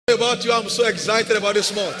about you, I'm so excited about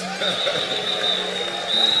this month.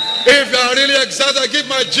 If you are really excited, give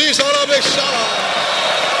my Jesus all of a shout.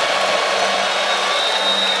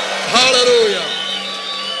 Hallelujah.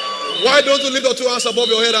 Why don't you lift your two hands above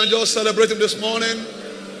your head and just celebrate him this morning?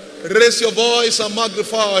 Raise your voice and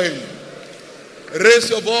magnify him.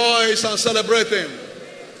 Raise your voice and celebrate him.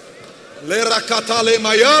 Le rakata le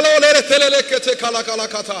mayalo le telele kete kala kala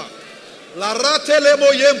kata. La ratele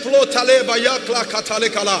mo yemplo tale bayakla katale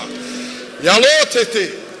kala. Yalo tete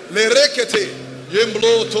le rekete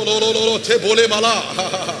yemblo tololo te bole mala.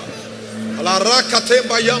 La rakate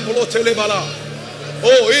bayamblo tele mala.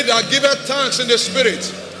 Oh, he that giveth thanks in the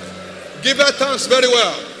spirit. Give her thanks very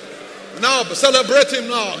well. Now celebrate him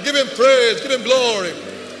now. Give him praise. Give him glory.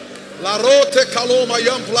 La rote kaloma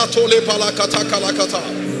yam plato le palakata kalakata.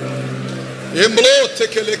 Imblo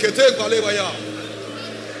tekelekete balebaya.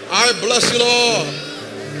 I bless you, Lord.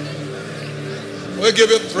 We give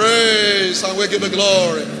you praise and we give you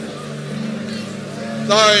glory.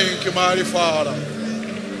 Thank you, mighty Father.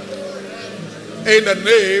 In the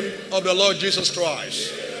name of the Lord Jesus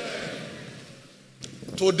Christ.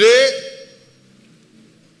 Today,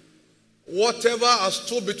 whatever has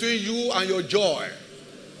stood between you and your joy,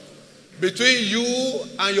 between you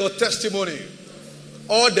and your testimony,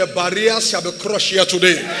 all the barriers shall be crushed here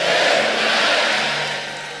today.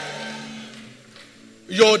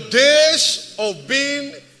 Your days of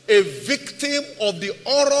being a victim of the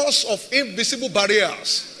horrors of invisible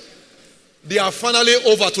barriers, they are finally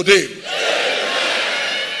over today.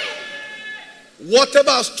 Whatever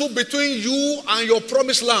has stood between you and your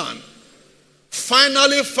promised land,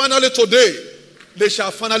 finally today, they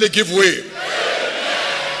shall finally give way.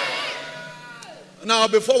 Now,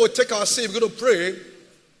 before we take our seat, we're going to pray.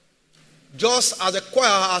 Just as the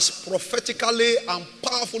choir has prophetically and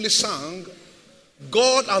powerfully sung,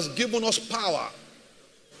 God has given us power.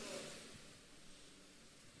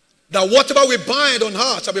 That whatever we bind on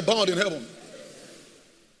earth shall be bound in heaven.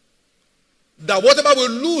 That whatever we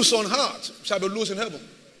loose on earth shall be loose in heaven.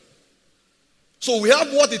 So we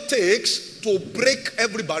have what it takes to break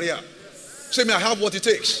every barrier. Say me, I have what it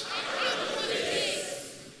takes.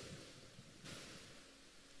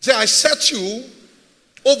 Say, I set you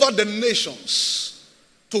over the nations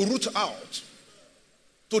to root out,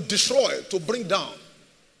 to destroy, to bring down.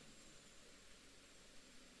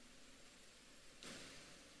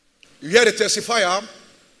 You hear the testifier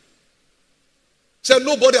say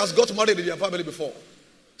nobody has got married in their family before.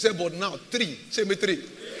 Say, but now 3. Say me 3.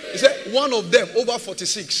 He said one of them over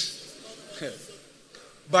 46.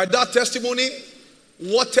 By that testimony,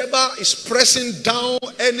 whatever is pressing down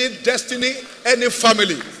any destiny, any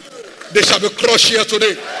family, they shall be crushed here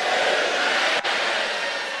today.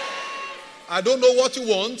 I don't know what you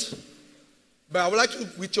want, but I would like you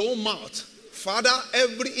with your own mouth, Father,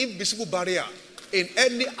 every invisible barrier in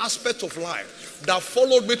any aspect of life that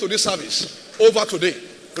followed me to this service over today,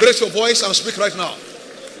 raise your voice and speak right now.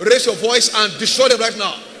 Raise your voice and destroy them right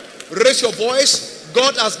now. Raise your voice.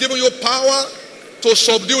 God has given you power to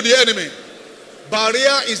subdue the enemy.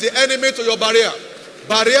 Barrier is the enemy to your barrier.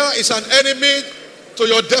 Barrier is an enemy to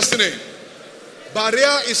your destiny.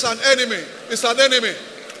 Barrier is an enemy. It's an enemy.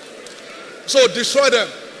 So destroy them.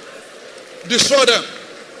 Destroy them.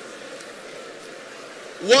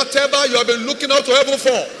 Whatever you have been looking out to heaven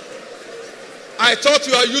for, I thought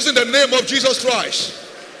you are using the name of Jesus Christ.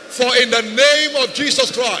 For in the name of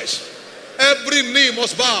Jesus Christ, every knee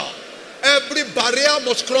must bow. Every barrier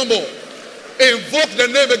must crumble. Invoke the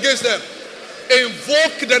name against them.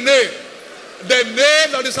 Invoke the name. The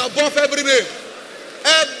name that is above every name.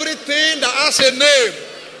 Everything that has a name.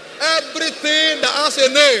 Everything that has a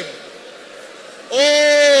name.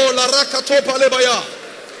 Oh, la rakatopa lebaya.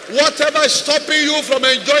 Whatever is stopping you from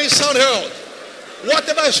enjoying sound health.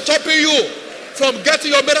 Whatever is stopping you from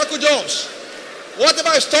getting your miracle jobs.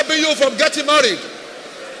 Whatever is stopping you from getting married.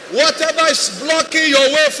 Whatever is blocking your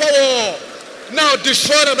way forward. Now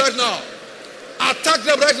destroy them right now. Attack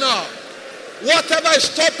them right now. Whatever is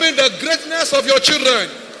stopping the greatness of your children.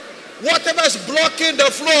 Whatever is blocking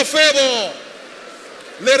the flow of favor.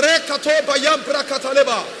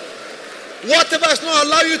 Whatever is not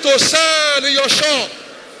allowing you to sell in your shop.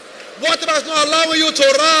 Whatever is not allowing you to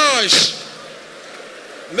rise.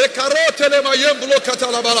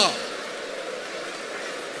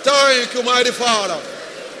 Thank you, mighty Father.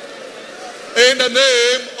 In the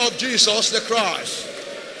name of Jesus the Christ.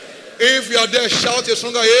 If you are there, shout a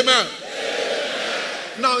stronger amen.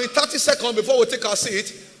 Now in 30 seconds before we take our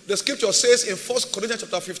seat, the scripture says in 1 Corinthians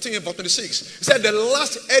chapter 15 verse 26, it said the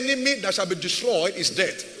last enemy that shall be destroyed is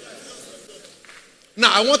death.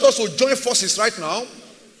 Now I want us to join forces right now.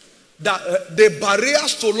 that the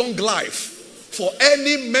barriers to long life for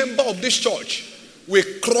any member of this church will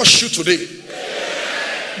crush you today.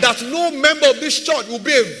 That no member of this church will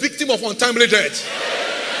be a victim of untimely death.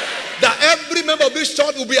 That every member of this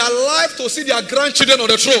church will be alive to see their grandchildren on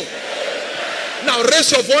the throne. Now raise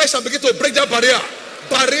your voice and begin to break that barrier.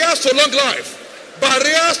 Barriers to long life.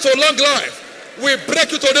 Barriers to long life. We break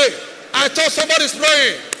you today. I thought somebody's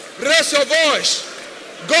praying. Raise your voice.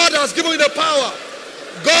 God has given you the power.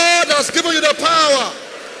 God has given you the power.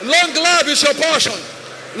 Long life is your portion.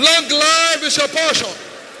 Long life is your portion.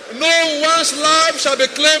 No one's life shall be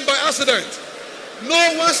claimed by accident.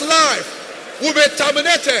 No one's life will be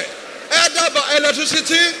terminated either by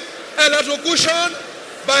electricity, electrocution,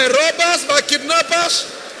 by robbers, by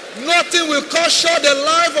kidnappers. Nothing will cut short the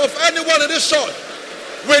life of anyone in this church.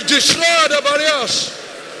 We destroy the barriers.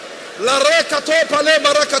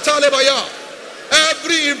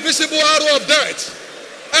 Every invisible arrow of death,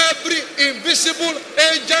 every invisible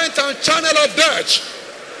agent and channel of death,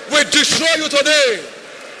 we destroy you today.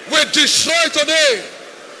 We destroy today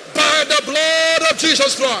by the blood of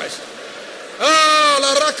Jesus Christ.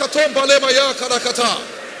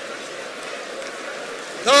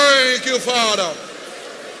 Thank you, Father.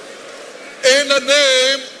 In the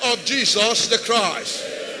name of Jesus the Christ.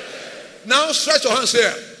 Now stretch your hands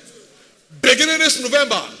here. Beginning this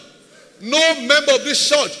November, no member of this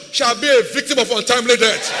church shall be a victim of untimely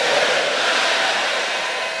death.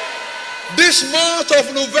 This month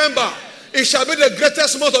of November, it shall be the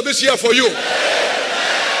greatest month of this year for you.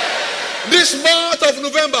 This month of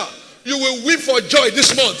November, you will weep for joy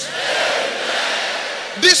this month.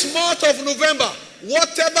 This month of November,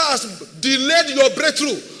 whatever has delayed your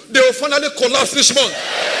breakthrough, they will finally collapse this month.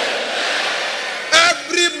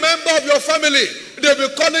 Every member of your family, they will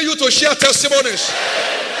be calling you to share testimonies.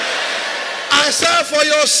 I say for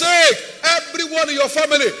your sake, everyone in your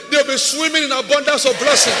family, they will be swimming in abundance of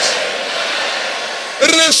blessings.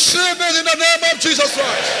 Receive it in the name of Jesus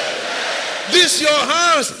Christ. This your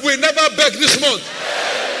hands will never beg this month.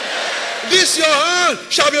 This your hand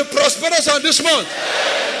shall be prosperous on this month.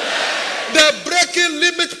 The breaking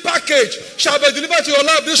limit package shall be delivered to your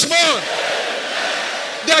life this month.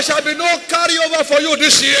 There shall be no carryover for you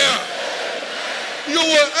this year. You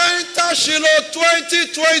will enter Shiloh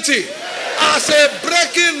 2020 as a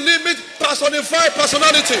breaking limit personified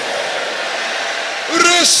personality.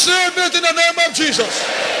 Receive it in the name of Jesus.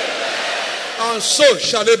 And so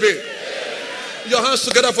shall it be. Your hands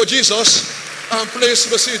together for Jesus and please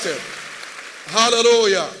be seated.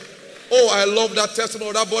 Hallelujah. Oh, I love that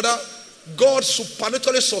testimony of that brother. God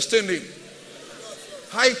supernaturally sustained him.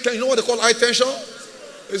 High tension, you know what they call high tension?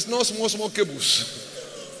 It's not small cables.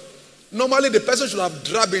 Normally the person should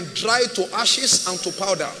have been dried to ashes and to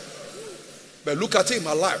powder. But look at him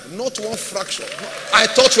alive, not one fraction. I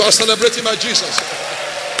thought you were celebrating my Jesus.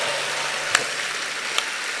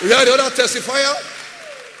 We had the other testifier.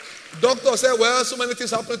 Doctor said, well, so many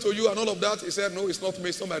things happened to you and all of that. He said, no, it's not me,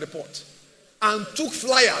 it's not my report. And took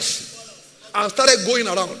flyers and started going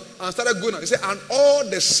around. He said, and all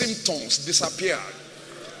the symptoms disappeared.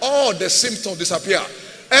 All the symptoms disappeared.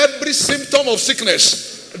 Every symptom of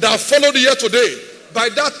sickness that followed here today, by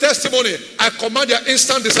that testimony, I command their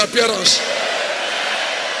instant disappearance.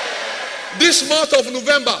 This month of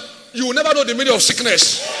November, you will never know the meaning of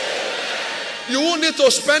sickness. You won't need to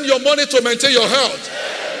spend your money to maintain your health.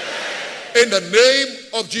 In the name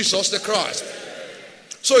of Jesus the Christ.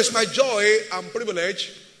 So it's my joy and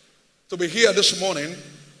privilege to be here this morning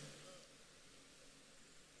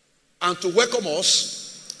and to welcome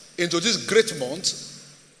us into this great month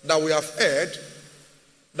that we have heard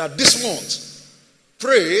that this month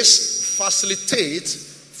praise facilitates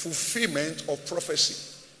fulfillment of prophecy.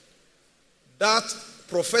 That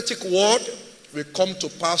prophetic word will come to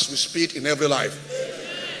pass with speed in every life.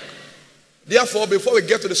 Therefore, before we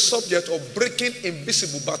get to the subject of breaking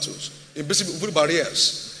invisible battles, invisible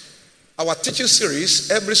barriers, our teaching series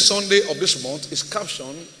every Sunday of this month is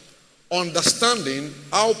captioned Understanding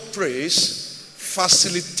How Praise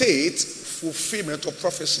Facilitates Fulfillment of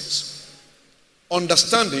Prophecies.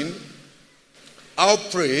 Understanding how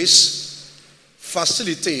praise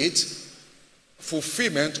facilitates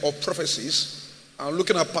fulfillment of prophecies. I'm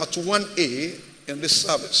looking at part 1A in this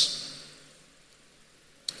service.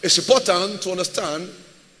 It's important to understand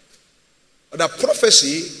that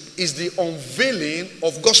prophecy is the unveiling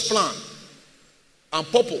of God's plan and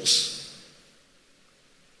purpose,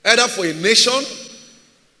 either for a nation,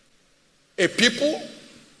 a people,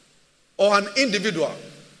 or an individual.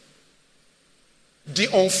 The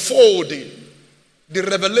unfolding, the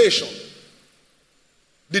revelation,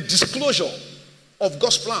 the disclosure of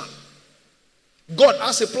God's plan. God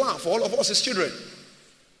has a plan for all of us, his children.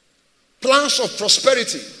 Plans of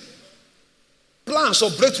prosperity, plans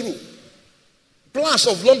of breakthrough, plans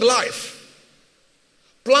of long life,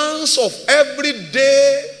 plans of every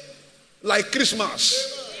day like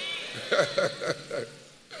Christmas.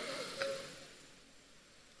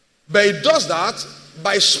 But he does that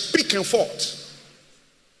by speaking forth.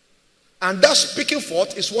 And that speaking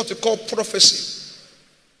forth is what we call prophecy.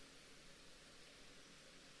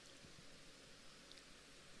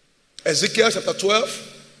 Ezekiel chapter 12,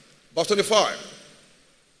 verse 25.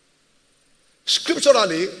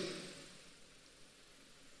 Scripturally,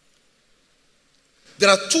 there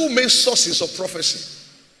are two main sources of prophecy.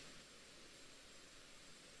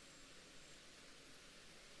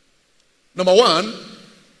 Number one,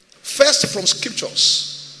 first from scriptures,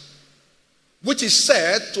 which is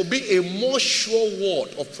said to be a more sure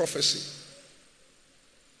word of prophecy.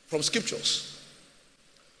 From scriptures.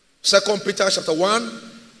 2 Peter chapter 1,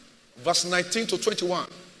 verse 19 to 21.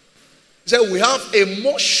 He said, we have a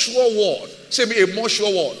more sure word. Say me, a more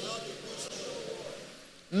sure word.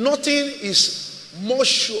 Nothing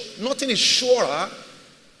is surer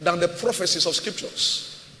than the prophecies of scriptures.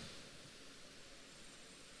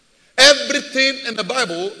 Everything in the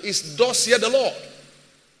Bible is thus saith the Lord.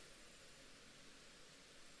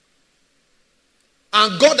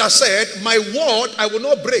 And God has said, my word I will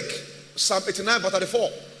not break. Psalm 89 verse 34.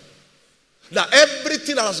 That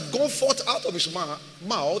everything that has gone forth out of his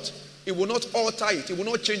mouth, he will not alter it. He will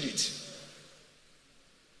not change it.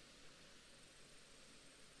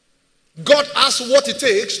 God has what it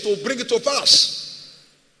takes to bring it to pass.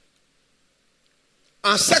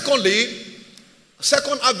 And secondly,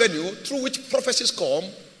 second avenue through which prophecies come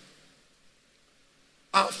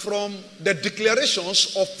are from the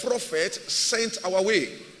declarations of prophets sent our way.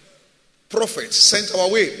 Prophets sent our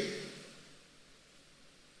way.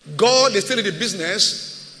 God is still in the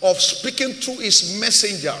business of speaking through his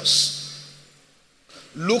messengers.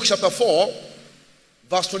 Luke chapter 4,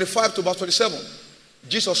 verse 25 to verse 27.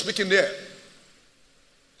 Jesus speaking there.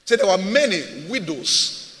 Said there were many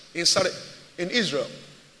widows in Israel,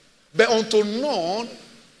 but unto none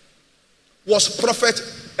was prophet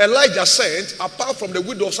Elijah sent apart from the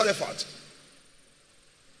widow of Zarephath.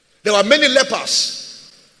 There were many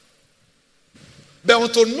lepers, but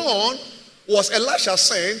unto none was Elisha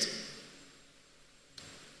sent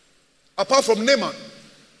apart from Naaman.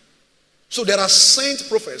 So there are saint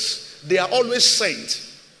prophets. They are always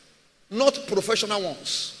saint, not professional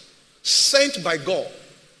ones. Sent by God,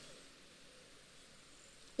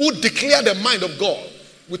 who declare the mind of God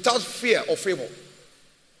without fear or favor.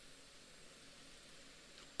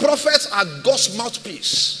 Prophets are God's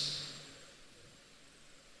mouthpiece.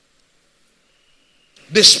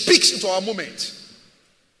 They speak into our moment.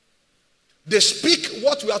 They speak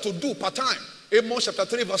what we are to do per time. Amos chapter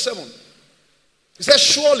 3 verse 7. He says,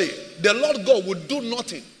 surely the Lord God will do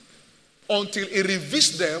nothing until he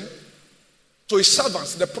reveals them to his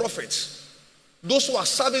servants, the prophets. Those who are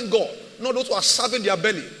serving God, not those who are serving their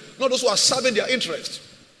belly, not those who are serving their interest.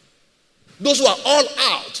 Those who are all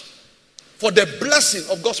out for the blessing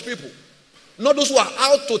of God's people. Not those who are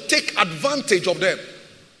out to take advantage of them.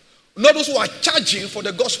 Not those who are charging for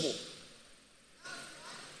the gospel.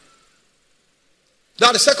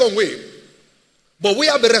 That's the second way. But we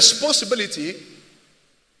have the responsibility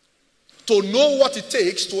to know what it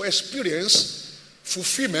takes to experience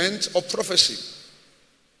fulfillment of prophecy.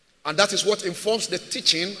 And that is what informs the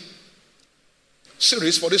teaching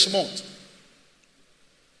series for this month.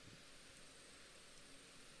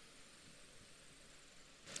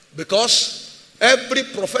 Because every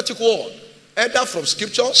prophetic word, either from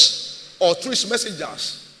scriptures or through his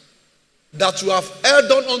messengers, that you have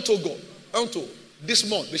held on unto this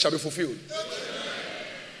month, they shall be fulfilled. Amen.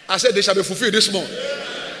 I said they shall be fulfilled this month. Amen.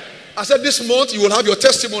 I said this month you will have your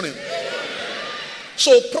testimony. Amen.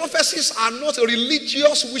 So prophecies are not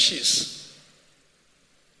religious wishes,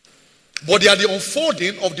 but they are the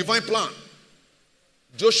unfolding of divine plan.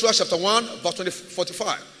 Joshua chapter 1 verse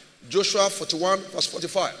 45. Joshua 41 verse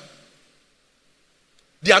 45.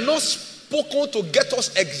 They are not spoken to get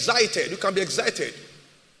us excited. You can be excited.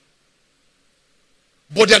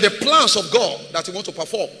 But they are the plans of God that he wants to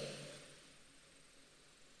perform.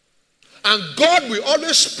 And God will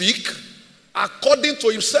always speak according to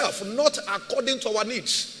himself, not according to our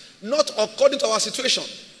needs, not according to our situation.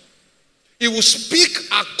 He will speak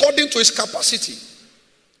according to his capacity,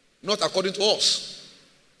 not according to us.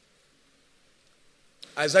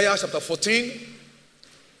 Isaiah chapter 14,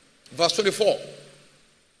 verse 24.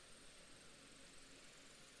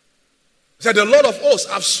 It said, the Lord of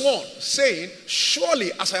hosts have sworn, saying,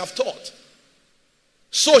 surely as I have taught,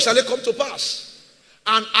 so shall it come to pass.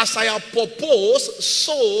 And as I have proposed,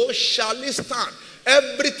 so shall it stand.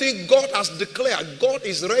 Everything God has declared, God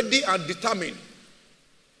is ready and determined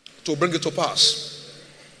to bring it to pass.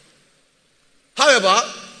 However,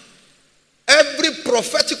 every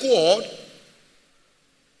prophetic word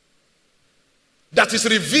that is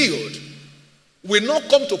revealed will not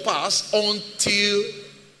come to pass until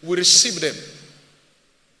we receive them.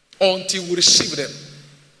 Until we receive them.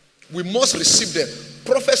 We must receive them.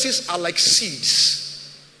 Prophecies are like seeds.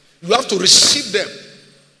 You have to receive them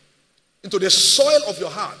into the soil of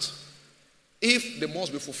your heart if they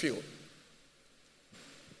must be fulfilled.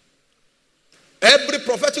 Every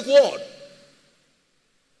prophetic word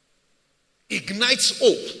ignites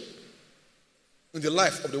hope in the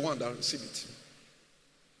life of the one that receives it.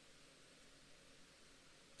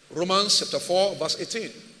 Romans chapter 4 verse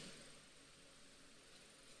 18.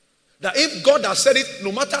 That if God has said it,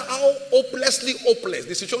 no matter how hopelessly hopeless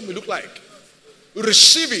the situation may look like,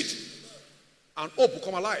 receive it and hope will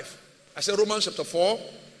come alive. I said Romans chapter 4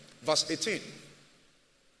 verse 18.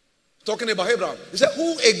 Talking about Abraham. He said,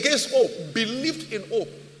 who against hope believed in hope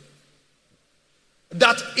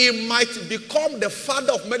that he might become the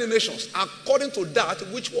father of many nations according to that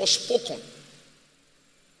which was spoken.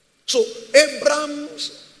 So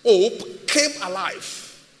Abraham's hope came alive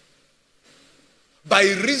by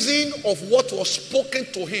reason of what was spoken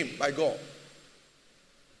to him by God.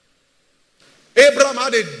 Abraham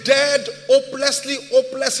had a dead,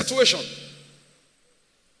 hopeless situation.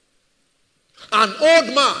 An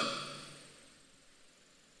old man.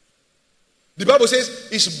 The Bible says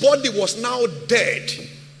his body was now dead.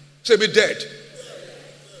 Say be dead.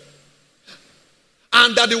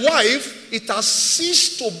 And that the wife, it has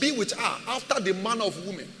ceased to be with her after the manner of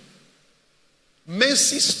women.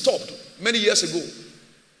 Menses stopped many years ago.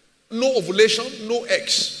 No ovulation, no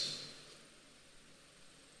eggs.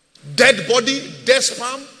 Dead body, dead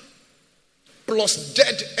sperm, plus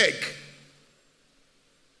dead egg.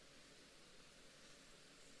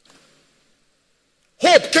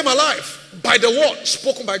 Hope came alive by the word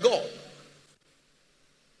spoken by God.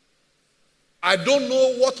 I don't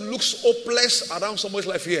know what looks hopeless around someone's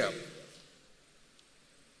life here.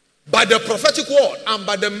 By the prophetic word and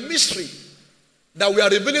by the mystery that we are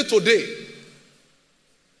revealing today,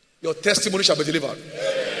 your testimony shall be delivered.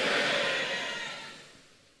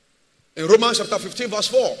 In Romans chapter 15 verse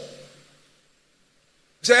 4, it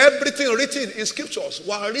says everything written in scriptures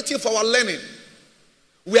were written for our learning.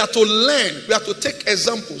 We are to learn. We are to take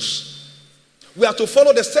examples. We are to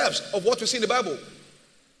follow the steps of what we see in the Bible.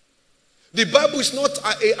 The Bible is not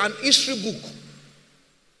an history book.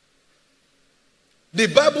 The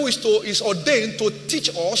Bible is ordained to teach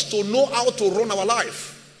us to know how to run our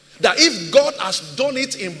life. That if God has done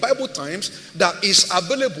it in Bible times, that is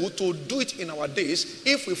available to do it in our days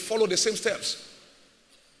if we follow the same steps.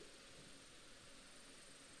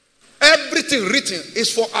 Everything written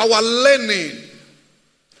is for our learning.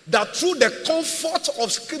 That through the comfort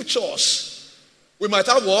of scriptures, we might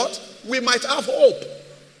have what? We might have hope.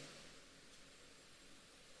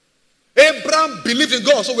 Abraham believed in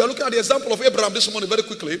God. So we are looking at the example of Abraham this morning very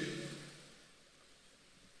quickly.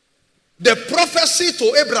 The prophecy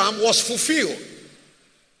to Abraham was fulfilled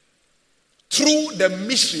through the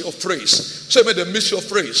mystery of praise. So the mystery of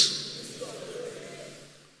praise.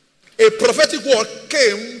 A prophetic word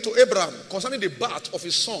came to Abraham concerning the birth of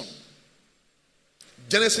his son.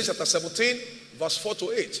 Genesis chapter 17, verse 4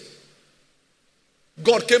 to 8.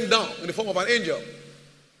 God came down in the form of an angel.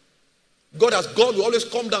 God will always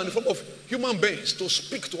come down in the form of human beings to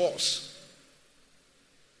speak to us.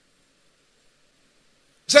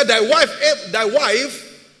 He said, thy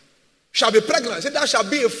wife shall be pregnant. He said, thou shalt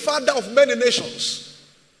be a father of many nations.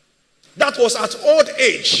 That was at old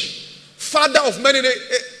age. Father of many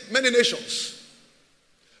nations.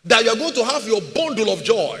 That you are going to have your bundle of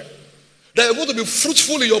joy. That you are going to be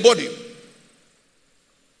fruitful in your body.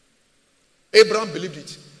 Abraham believed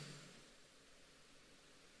it.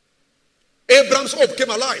 Abraham's hope came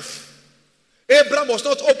alive. Abraham was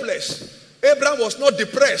not hopeless. Abraham was not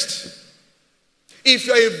depressed. If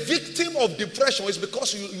you are a victim of depression, it's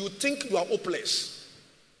because you think you are hopeless.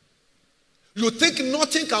 You think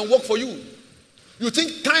nothing can work for you. You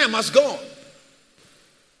think time has gone.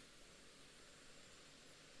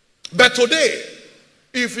 But today,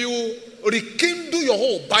 if you rekindle your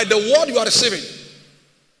hope by the word you are receiving,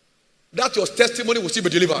 that your testimony will still be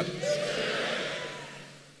delivered.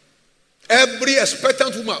 Every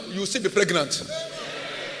expectant woman, you will still be pregnant.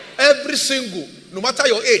 Every single, no matter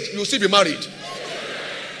your age, you will still be married.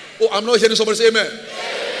 Oh, I'm not hearing somebody say amen.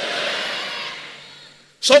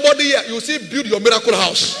 Somebody here, you will still build your miracle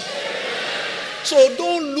house. So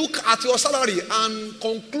don't look at your salary and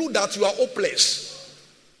conclude that you are hopeless.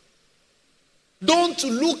 Don't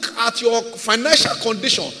look at your financial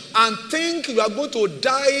condition and think you are going to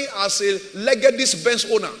die as a Legacy Benz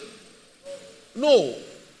owner. No.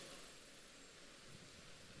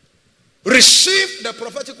 Receive the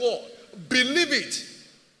prophetic word. Believe it.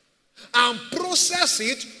 And process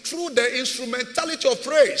it through the instrumentality of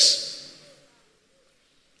praise.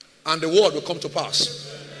 And the word will come to pass.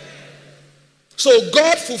 So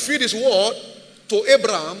God fulfilled his word to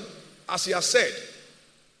Abraham as he has said.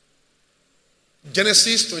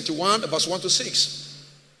 Genesis 21 verse 1 to 6.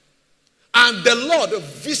 And the Lord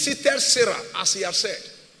visited Sarah as he had said.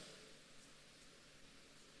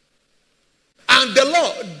 And the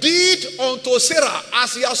Lord did unto Sarah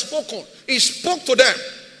as he had spoken. He spoke to them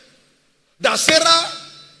that Sarah,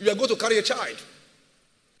 you are going to carry a child.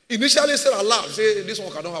 Initially Sarah laughed, say this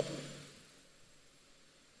one cannot happen.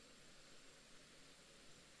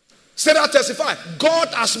 Sarah testified, God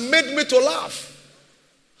has made me to laugh.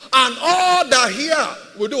 And all that here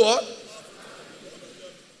will do what?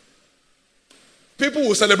 People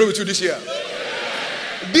will celebrate with you this year.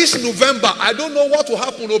 This November, I don't know what will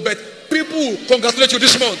happen, but people will congratulate you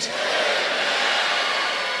this month.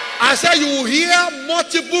 I said you will hear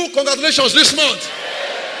multiple congratulations this month.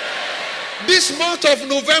 This month of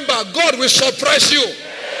November, God will surprise you.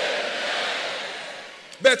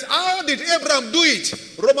 But how did Abraham do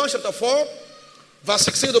it? Romans chapter 4, verse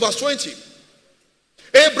 16 to verse 20.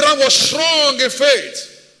 Abraham was strong in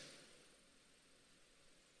faith,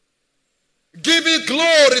 giving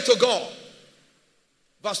glory to God.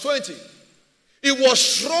 Verse 20. He was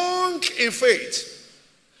strong in faith,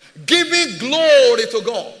 giving glory to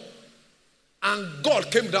God. And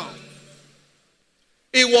God came down.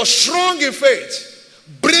 He was strong in faith,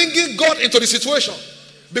 bringing God into the situation.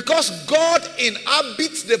 Because God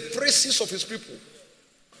inhabits the praises of his people.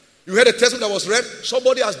 You heard a testimony that was read.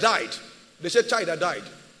 Somebody has died. They said child that died.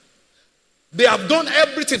 They have done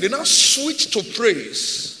everything. They now switch to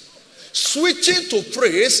praise. Switching to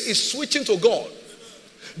praise is switching to God.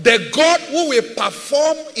 The God who will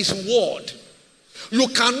perform his word. You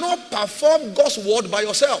cannot perform God's word by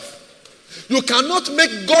yourself. You cannot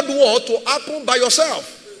make God's word to happen by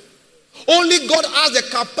yourself. Only God has the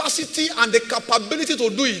capacity and the capability to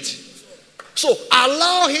do it. So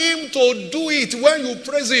allow him to do it when you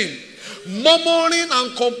praise him. Murmuring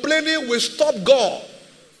and complaining will stop God.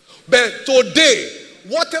 But today,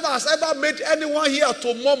 whatever has ever made anyone here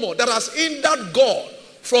to murmur that has hindered God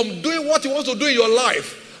from doing what he wants to do in your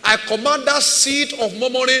life, I command that seed of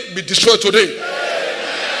murmuring be destroyed today.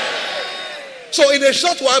 So in a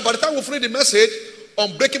short while, by the time we finish the message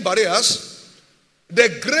on breaking barriers, the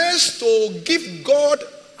grace to give God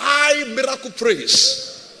high miracle praise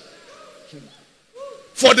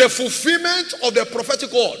for the fulfillment of the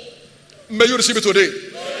prophetic word, may you receive it today.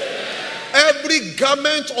 Every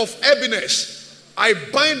garment of heaviness, I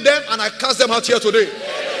bind them and I cast them out here today.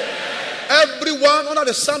 Everyone under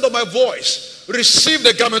the sound of my voice, receive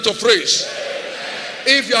the garment of praise.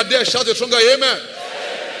 If you are there, shout a stronger amen.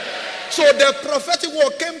 So the prophetic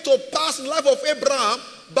word came to pass in the life of Abraham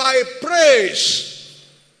by praise.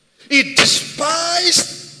 He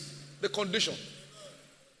despised the condition.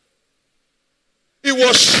 He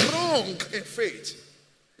was strong in faith,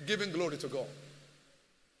 giving glory to God.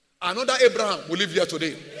 Another Abraham will live here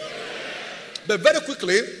today. But very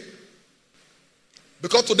quickly,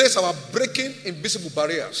 because today is our breaking invisible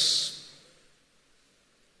barriers.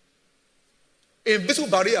 Invisible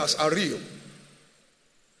barriers are real.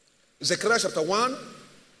 Zechariah chapter 1,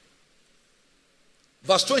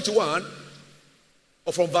 verse 21,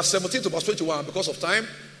 or from verse 17 to verse 21, because of time,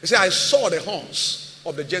 he said, I saw the horns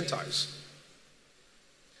of the Gentiles.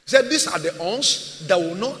 He said, these are the horns that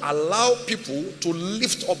will not allow people to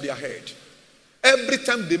lift up their head. Every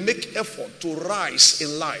time they make effort to rise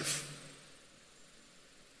in life,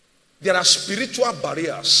 there are spiritual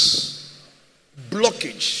barriers,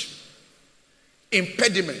 blockage,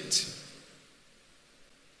 impediment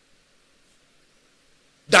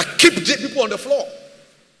that keep people on the floor.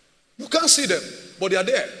 You can't see them, but they are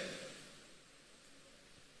there.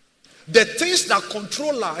 The things that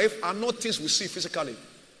control life are not things we see physically.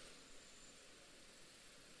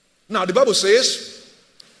 Now, the Bible says,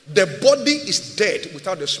 the body is dead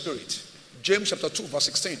without the spirit. James chapter 2, verse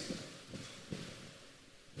 16.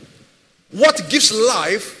 What gives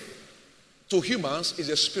life to humans is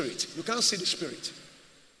the spirit. You can't see the spirit.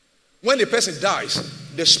 When a person dies,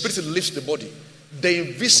 the spirit lifts the body. The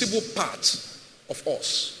invisible part of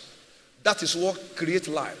us. That is what creates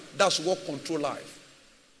life. That's what controls life.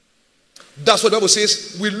 That's what the Bible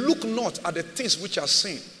says. We look not at the things which are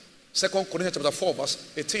seen, 2 Corinthians chapter 4,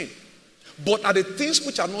 verse 18. But are the things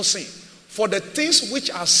which are not seen. For the things which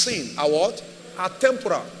are seen are what? Are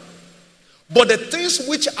temporal. But the things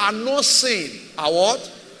which are not seen are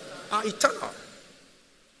what? Are eternal.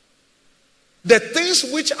 The things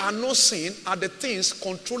which are not seen are the things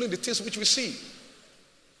controlling the things which we see.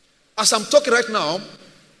 As I'm talking right now,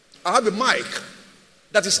 I have a mic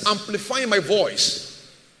that is amplifying my voice.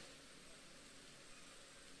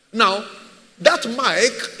 Now, that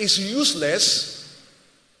mic is useless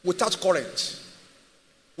without current,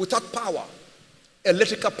 without power,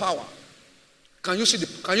 electrical power. Can you see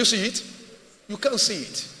it? You can't see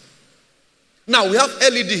it. Now, we have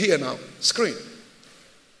LED here now, screen.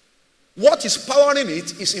 What is powering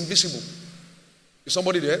it is invisible. Is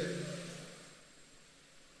somebody there?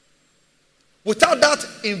 Without that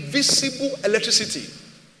invisible electricity,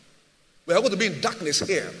 we are going to be in darkness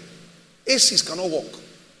here. ACs cannot work.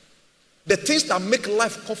 The things that make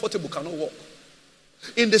life comfortable cannot work.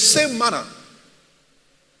 In the same manner,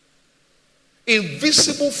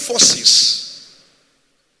 invisible forces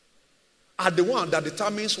are the one that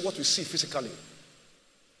determines what we see physically.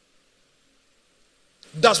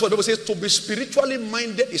 That's what the Bible says, to be spiritually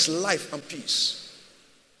minded is life and peace.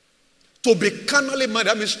 To be carnally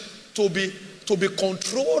minded, that means to be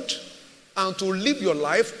controlled and to live your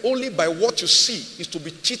life only by what you see is to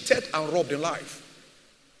be cheated and robbed in life.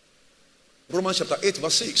 Romans chapter 8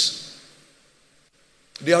 verse 6.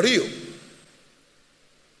 They are real.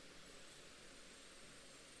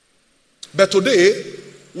 But today,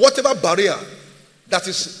 whatever barrier that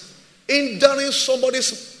is hindering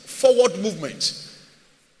somebody's forward movement,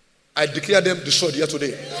 I declare them destroyed here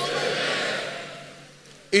today. Amen.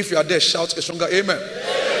 If you are there, shout a stronger amen.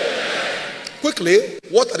 Amen. Quickly,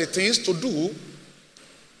 what are the things to do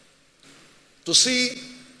to see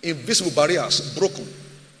invisible barriers broken?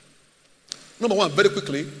 Number one, very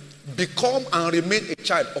quickly, become and remain a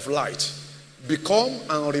child of light. Become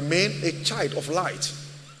and remain a child of light.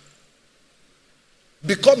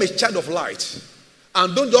 Become a child of light.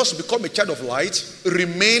 And don't just become a child of light,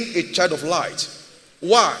 remain a child of light.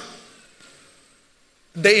 Why?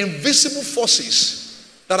 The invisible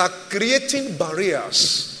forces that are creating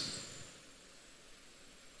barriers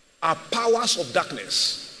are powers of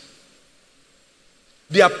darkness.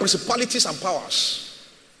 They are principalities and powers.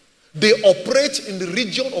 They operate in the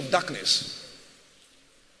region of darkness.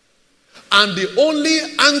 And the only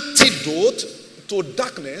antidote to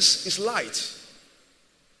darkness is light.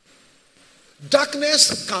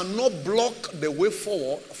 Darkness cannot block the way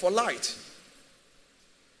forward for light.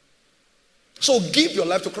 So give your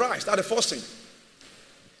life to Christ. That's the first thing.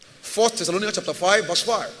 1 Thessalonians chapter 5 verse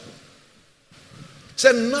 5. He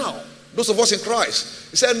said, now, those of us in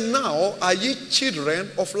Christ, he said, now are ye children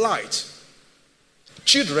of light.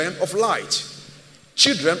 Children of light.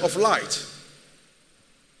 Children of light.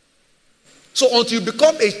 So until you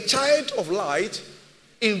become a child of light,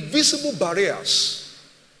 invisible barriers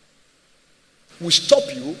will stop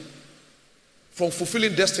you from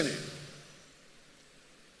fulfilling destiny.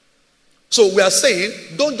 So we are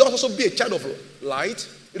saying, don't just also be a child of light,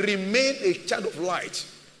 remain a child of light.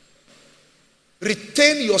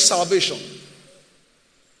 Retain your salvation.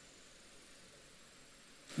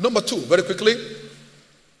 Number two, very quickly,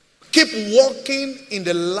 keep walking in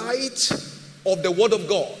the light of the word of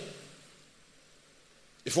God.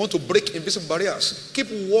 If you want to break invisible barriers, keep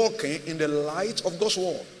walking in the light of God's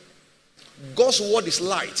word. God's word is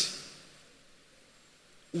light.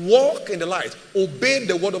 Walk in the light. Obey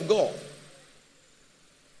the word of God.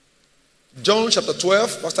 John chapter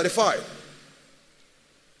 12 verse 35.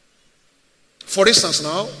 For instance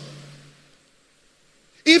now,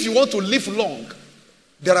 if you want to live long,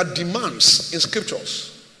 there are demands in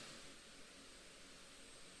scriptures.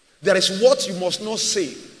 There is what you must not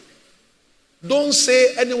say. Don't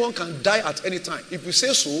say anyone can die at any time. If you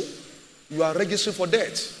say so, you are registering for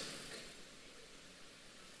death.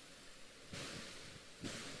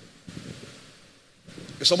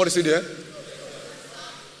 Is somebody still there?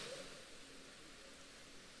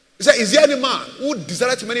 He said, is there any man who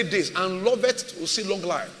desireth many days and loveth to see long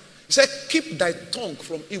life? He said, keep thy tongue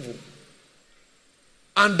from evil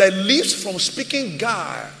and thy lips from speaking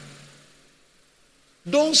guile.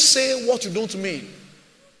 Don't say what you don't mean.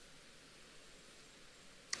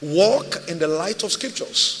 Walk in the light of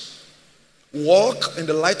scriptures. Walk in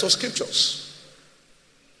the light of scriptures.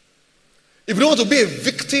 If you don't want to be a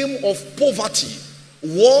victim of poverty,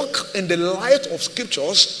 walk in the light of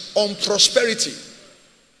scriptures on prosperity.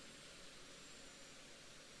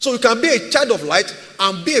 So you can be a child of light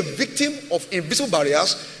and be a victim of invisible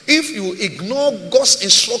barriers if you ignore God's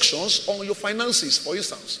instructions on your finances, for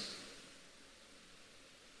instance.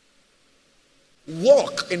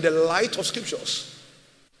 Walk in the light of scriptures.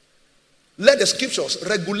 Let the scriptures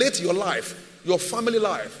regulate your life, your family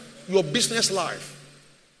life, your business life.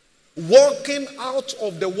 Walking out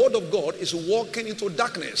of the word of God is walking into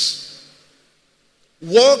darkness.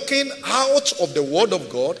 Walking out of the word of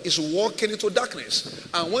God is walking into darkness.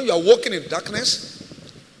 And when you are walking in darkness,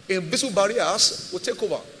 invisible barriers will take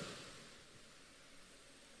over.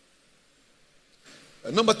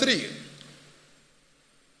 Number 3,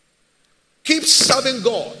 keep serving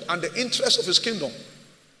God and the interest of his kingdom.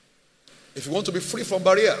 If you want to be free from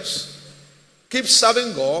barriers, keep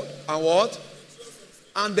serving God and what?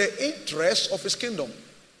 And the interest of his kingdom.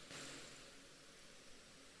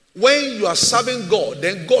 When you are serving God,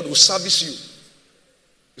 then God will service you.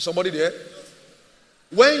 Is somebody there?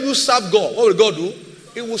 When you serve God, what will God do?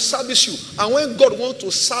 He will service you. And when God wants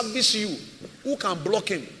to service you, who can block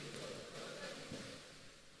him?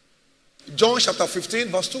 John chapter 15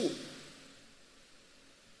 verse 2.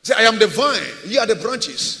 Say, I am the vine, ye are the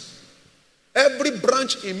branches. Every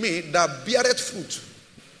branch in me that beareth fruit,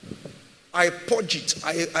 I purge it.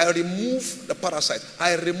 I remove the parasite.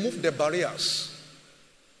 I remove the barriers.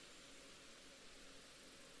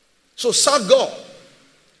 So serve God.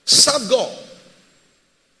 Serve God.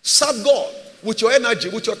 Serve God with your energy,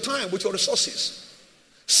 with your time, with your resources.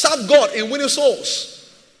 Serve God in winning souls.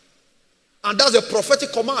 And that's a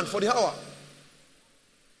prophetic command for the hour.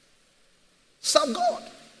 Serve God.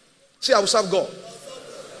 Say, I will serve God.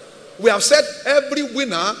 We have said every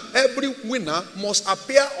winner must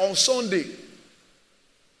appear on Sunday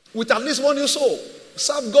with at least one new soul.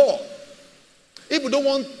 Serve God. If you don't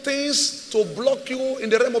want things to block you in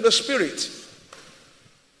the realm of the spirit,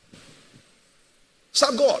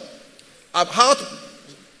 serve God. I've had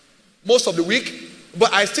most of the week,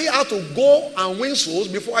 but I still have to go and win souls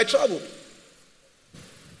before I travel.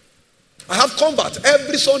 I have convert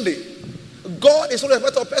every Sunday. God is not a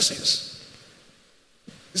respecter of persons.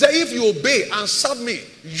 He said, if you obey and serve me,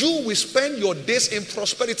 you will spend your days in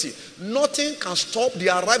prosperity. Nothing can stop the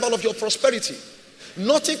arrival of your prosperity.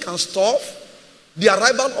 Nothing can stop the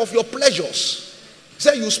arrival of your pleasures. He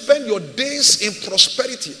said, you spend your days in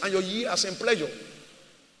prosperity and your years in pleasure.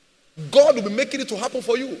 God will be making it to happen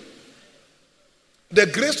for you. The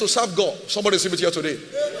grace to serve God. Somebody receive it here today.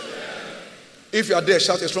 Amen. If you are there,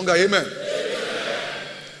 shout a stronger amen. Amen.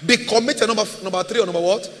 Be committed. Number 3 or number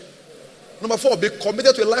what? Number 4, be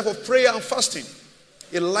committed to a life of prayer and fasting.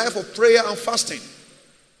 A life of prayer and fasting.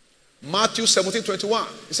 Matthew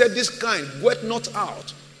 17:21. He said, this kind went not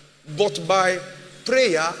out, but by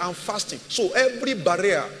prayer and fasting. So every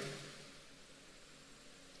barrier,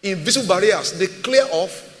 invisible barriers, they clear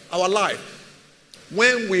off our life.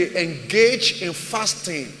 When we engage in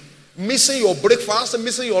fasting, missing your breakfast and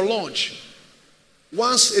missing your lunch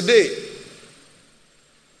once a day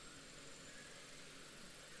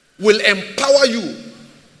will empower you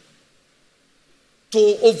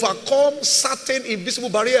to overcome certain invisible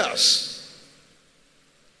barriers.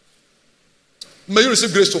 May you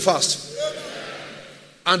receive grace to fast.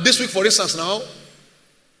 And this week, for instance, now,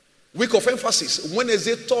 week of emphasis,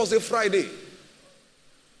 Wednesday, Thursday, Friday.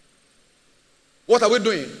 What are we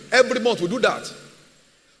doing? Every month we do that.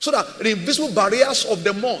 So that the invisible barriers of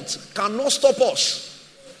the month cannot stop us.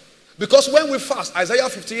 Because when we fast, Isaiah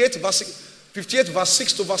 58 verse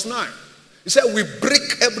 6 to verse 9. He said, we break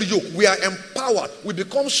every yoke. We are empowered. We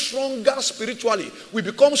become stronger spiritually. We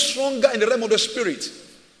become stronger in the realm of the spirit.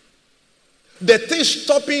 The things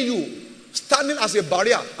stopping you, standing as a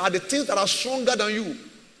barrier, are the things that are stronger than you.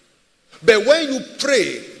 But when you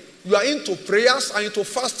pray, you are into prayers and into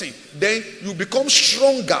fasting, then you become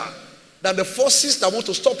stronger than the forces that want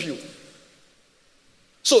to stop you.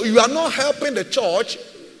 So you are not helping the church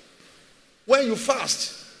when you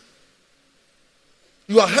fast.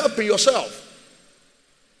 You are helping yourself.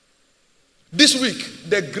 This week,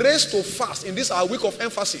 the grace to fast in this our week of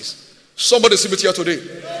emphasis. Somebody see it here today.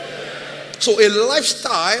 So a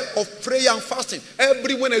lifestyle of prayer and fasting.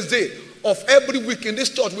 Every Wednesday of every week in this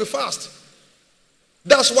church, we fast.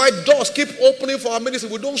 That's why doors keep opening for our ministry.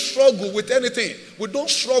 We don't struggle with anything. We don't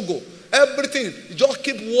struggle. Everything, just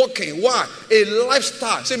keep walking. Why? A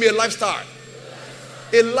lifestyle. Say me a lifestyle.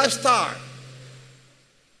 A lifestyle.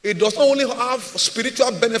 It does not only have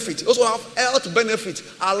spiritual benefit, it also have health benefit.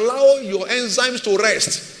 Allow your enzymes to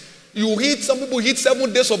rest. Some people eat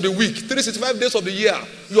 7 days of the week, 365 days of the year.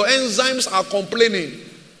 Your enzymes are complaining.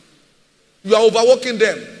 You are overworking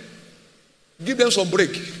them. Give them some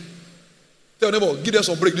break. Tell your neighbor, give them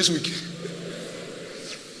some break this week.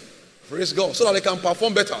 Praise God. So that they can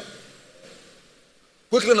perform better.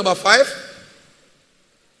 Quickly, number 5.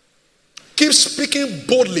 Keep speaking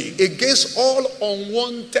boldly against all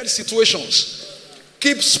unwanted situations.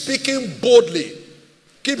 Keep speaking boldly.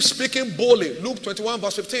 Keep speaking boldly. Luke 21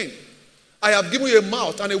 verse 15. I have given you a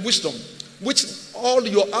mouth and a wisdom, which all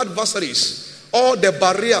your adversaries, all the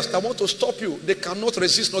barriers that want to stop you, they cannot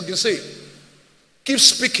resist nor say. Keep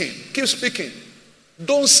speaking. Keep speaking.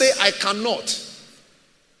 Don't say I cannot.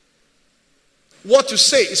 What you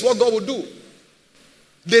say is what God will do.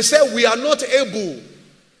 They said we are not able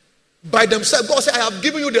by themselves. God said, I have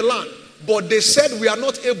given you the land. But they said we are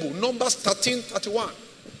not able. Numbers 13:31.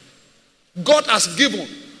 God has given.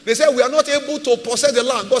 They said we are not able to possess the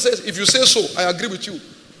land. God says, if you say so, I agree with you.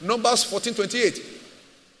 Numbers 14:28. He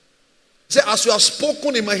said, as you have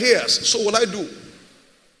spoken in my ears, so will I do.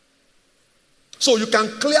 So you can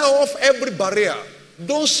clear off every barrier.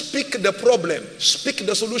 Don't speak the problem. Speak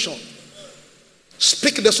the solution.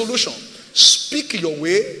 Speak the solution. Speak your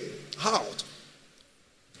way out.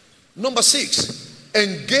 Number 6,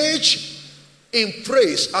 engage in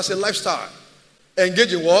praise as a lifestyle.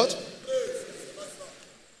 Engage in what?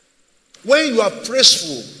 When you are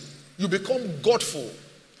praiseful, you become godful.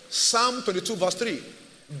 Psalm 22 verse 3.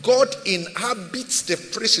 God inhabits the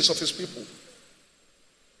praises of his people.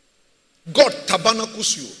 God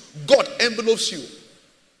tabernacles you. God envelopes you.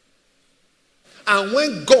 And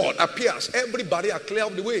when God appears, every barrier clear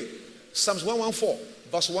of the way. Psalms 114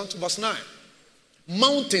 verse 1 to verse 9.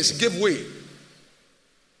 Mountains gave way.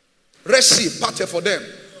 Red Sea parted for them.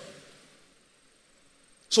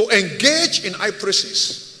 So engage in high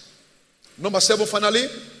praises. Number 7, finally,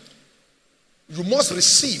 you must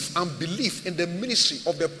receive and believe in the ministry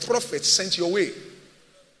of the prophet sent your way.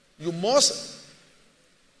 You must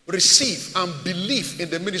receive and believe in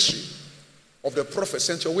the ministry of the prophet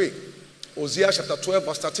sent your way. Hosea chapter 12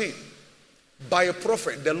 verse 13. By a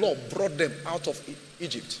prophet, the Lord brought them out of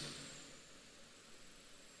Egypt.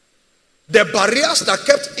 The barriers that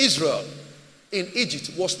kept Israel in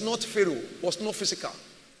Egypt was not Pharaoh, was not physical.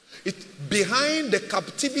 Behind the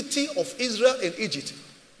captivity of Israel in Egypt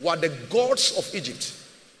were the gods of Egypt.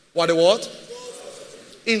 Were the what?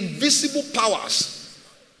 Invisible powers.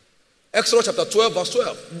 Exodus chapter 12 verse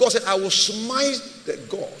 12. God said, I will smite the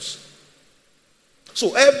gods.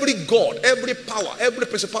 So every god, every power, every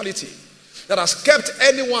principality that has kept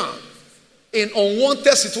anyone in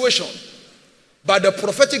unwanted situation, by the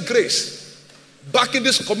prophetic grace, back in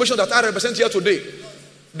this commission that I represent here today,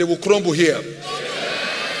 they will crumble here.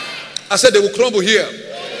 I said they will crumble here.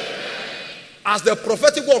 As the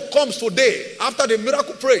prophetic word comes today, after the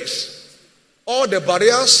miracle praise, all the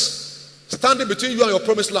barriers standing between you and your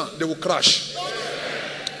promised land, they will crash.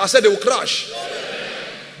 I said they will crash.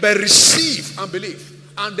 But receive and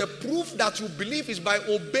believe. And the proof that you believe is by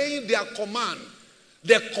obeying their command.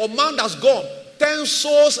 The command has gone. 10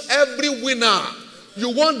 souls every winner. You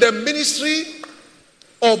want the ministry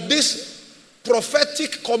of this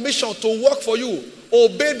prophetic commission to work for you.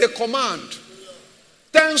 Obey the command.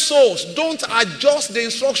 10 souls. Don't adjust the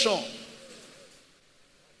instruction.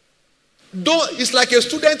 It's like a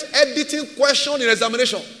student editing question in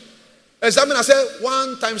examination. Examiner said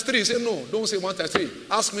 1 times 3. Say no, don't say 1 times 3.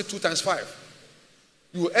 Ask me 2 times 5.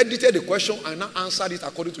 You edited the question and now answered it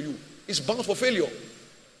according to you. It's bound for failure.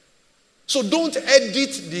 So don't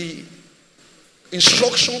edit the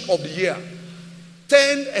instruction of the year.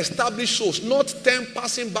 10 established souls, not 10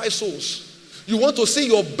 passing by souls. You want to see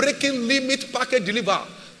your breaking limit package deliver.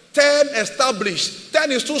 10 established.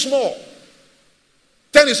 10 is too small.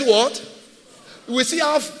 10 is what? We still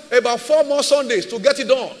have about 4 more Sundays to get it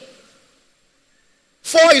done.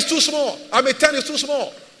 4 is too small. 10 is too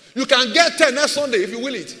small. You can get 10 next Sunday if you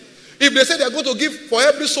will it. If they say they are going to give for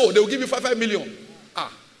every soul, they will give you 5 million.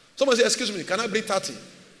 Someone say, excuse me, can I bring 30?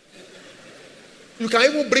 You can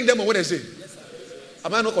even bring them on Wednesday.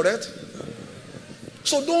 Am I not correct?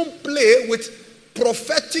 So don't play with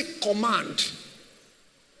prophetic command.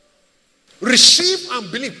 Receive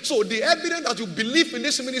and believe. So the evidence that you believe in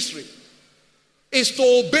this ministry is to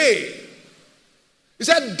obey. He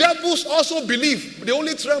said devils also believe. They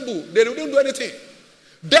only tremble. They don't do anything.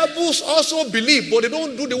 Devils also believe, but they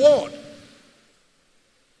don't do the word.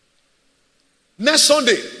 Next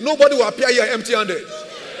Sunday, nobody will appear here empty-handed.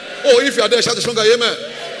 Oh, if you are there, shout a stronger amen.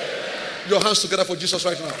 Your hands together for Jesus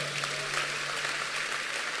right now.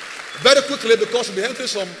 Very quickly, because we'll be entering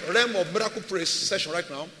some realm of miracle praise session right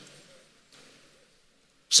now.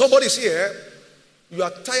 Somebody's here. You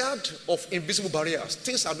are tired of invisible barriers.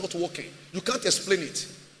 Things are not working. You can't explain it.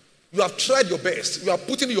 You have tried your best. You are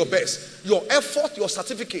putting in your best. Your effort, your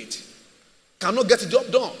certificate cannot get the job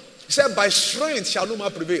done. He said, by strength shall no man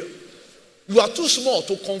prevail. You are too small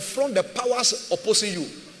to confront the powers opposing you.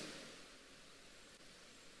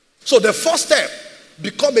 So the first step,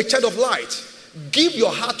 become a child of light. Give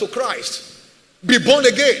your heart to Christ. Be born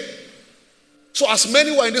again. So as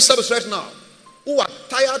many who are in this service right now, who are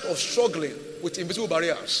tired of struggling with invisible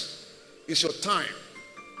barriers, it's your time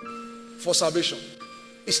for salvation.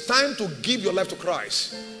 It's time to give your life to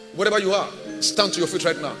Christ. Wherever you are, stand to your feet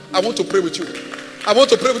right now. I want to pray with you. I want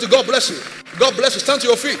to pray with you. God bless you. God bless you. Stand to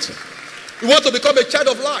your feet. You want to become a child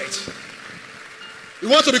of light. You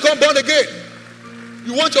want to become born again.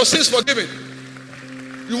 You want your sins forgiven.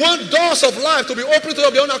 You want doors of life to be opened to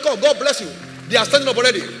your own accord. God bless you. They are standing up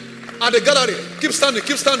already at the gallery. Keep standing.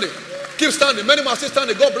 Keep standing. Keep standing. Many must still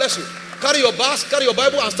standing. God bless you. Carry your bars, carry your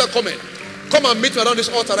Bible, and start coming. Come and meet me around this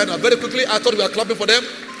altar right now. Very quickly. I thought we were clapping for them.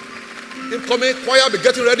 Keep coming. Choir, be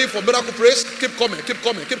getting ready for miracle praise. Keep coming. Keep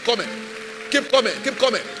coming. Keep coming. Keep coming. Keep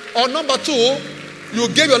coming. Or number two, you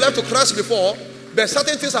gave your life to Christ before, but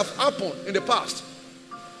certain things have happened in the past,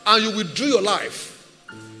 and you withdrew your life.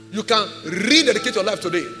 You can rededicate your life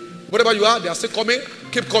today. Wherever you are, they are still coming.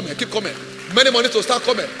 Keep coming. Keep coming. Many more need to start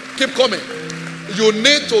coming. Keep coming. You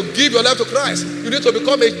need to give your life to Christ. You need to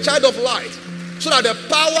become a child of light, so that the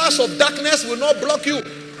powers of darkness will not block you.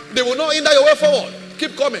 They will not hinder your way forward.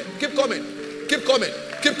 Keep coming. Keep coming. Keep coming.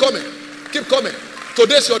 Keep coming. Keep coming.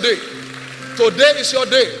 Today is your day. Today is your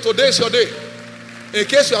day. Today is your day. In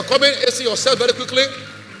case you are coming, AC yourself very quickly.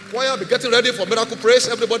 Choir, be getting ready for miracle praise.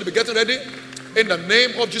 Everybody be getting ready. In the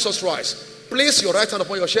name of Jesus Christ. Place your right hand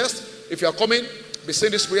upon your chest. If you are coming, be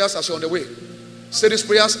saying these prayers as you're on the way. Say these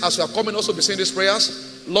prayers as you are coming. Also be saying these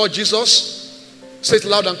prayers. Lord Jesus, say it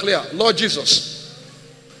loud and clear. Lord Jesus,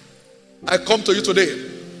 I come to you today.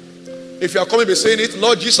 If you are coming, be saying it.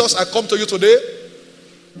 Lord Jesus, I come to you today.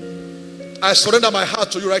 I surrender my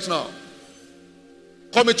heart to you right now.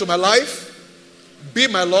 Come into my life. Be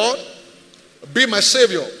my Lord. Be my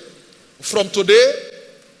Savior. From today,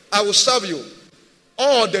 I will serve you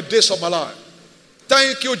all the days of my life.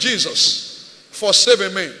 Thank you, Jesus, for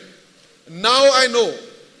saving me. Now I know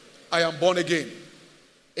I am born again.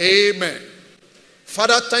 Amen.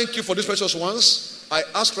 Father, thank you for these precious ones. I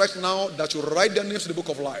ask right now that you write their names in the book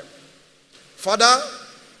of life. Father,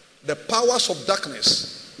 the powers of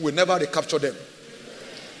darkness will never recapture them.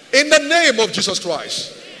 In the name of Jesus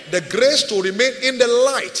Christ, the grace to remain in the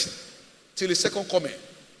light till his second coming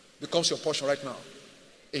becomes your portion right now.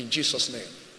 In Jesus' name.